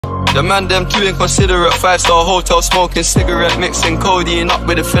The man them too inconsiderate, 5-star hotel smoking cigarette, mixing codeine up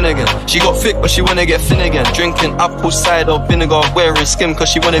with a Finnegan. She got thick but she wanna get thin again, drinking apple cider vinegar, wearing skim cause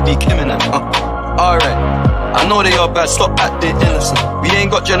she wanna be Kim in it. Alright, I know they are bad, stop acting innocent. We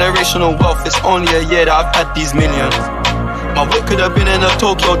ain't got generational wealth, it's only a year that I've had these millions. My whip could have been in a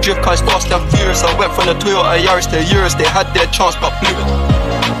Tokyo drift car, it's fast and furious. I went from the Toyota Yaris to Urus, they had their chance but blew it.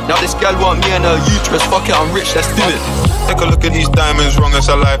 Now this gal want me and her uterus, fuck it, I'm rich, let's do it. Take a look at these diamonds, wrong as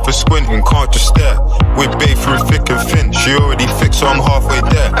a life for squinting, can't just stare. With babe through thick and thin, she already fixed so I'm halfway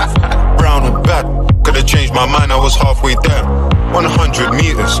there. Brown and bad, could've changed my mind, I was halfway there. 100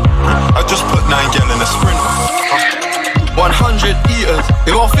 meters, I just put 9 gal in a sprint. 100 eaters,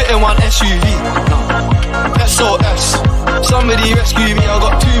 it won't fit in one SUV. SOS, somebody rescue me, I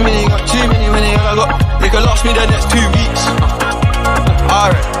got too many, they could last me the next 2 weeks.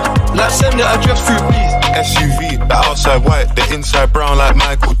 Alright, let's send the address through please. SUV, the outside white, the inside brown like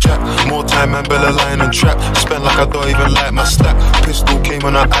Michael Jack. More time and Bella line and trap. Spent like I don't even like my stack. Pistol came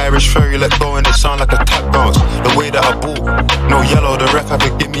on an Irish ferry, let go and it sound like a tap dance. The way that I bought, no yellow, the ref had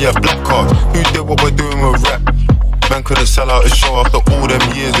to give me a black card. Who did what we're doing with rap? Man couldn't sell out a show after all them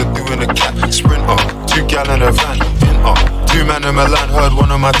years of doing a cat. Sprinter, 2 gal in a van, pinter. 2 man in Milan, heard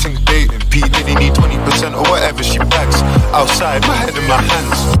one of my things dating. P Diddy need 20% or whatever she bags. Outside, my head in my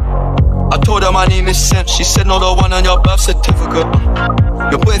hands. I told her my name is Simp, she said no, the one on your birth certificate.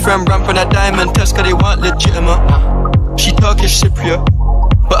 Your boyfriend ran from that diamond test cause they weren't legitimate. She Turkish Cypriot,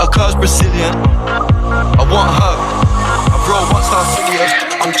 but her car's Brazilian. I want her, I bro once I'm serious.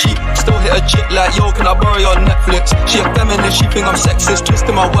 I'm cheap, still hit a chick like yo, can I borrow your Netflix? She a feminist, she think I'm sexist,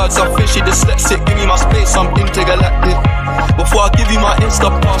 twisting my words, I'm fishy, dyslexic. Give me my space, I'm intergalactic. Before I give you my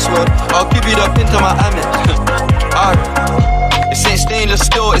Insta password, I'll give you the pin to my Amex. Alright. This ain't stainless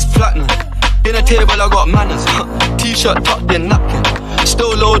steel, it's platinum. Dinner table, I got manners. T-shirt tucked in, napkin.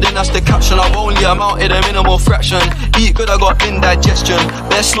 Still loading, that's the caption. I've only amounted a minimal fraction. Eat good, I got indigestion.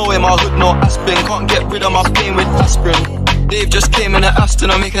 There's snow in my hood, no Aspen. Can't get rid of my pain with aspirin. Dave just came in an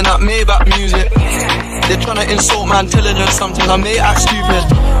Aston, I'm making that Maybach music. They're tryna insult my intelligence, sometimes I may act stupid.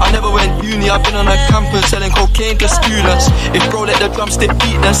 I never went uni, I've been on a campus selling cocaine to students. If bro let the drumstick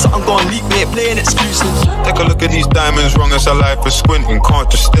beat, then something gon' leak, mate, playing excuses. Take a look at these diamonds, wrong as a life for squinting, can't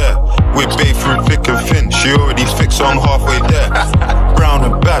just stare. With babe through thick and thin, she already fixed so I'm halfway there. Brown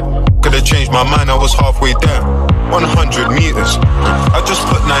and bad, could've changed my mind, I was halfway there. 100 meters, I just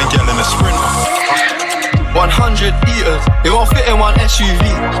put 9 gal in a sprint. 100 eaters, it won't fit in one SUV.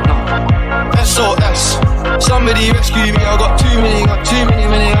 SOS, somebody rescue me, I got too many,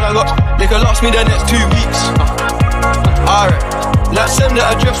 they could last me the next 2 weeks. Alright, let's send the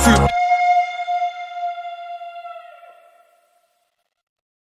address through.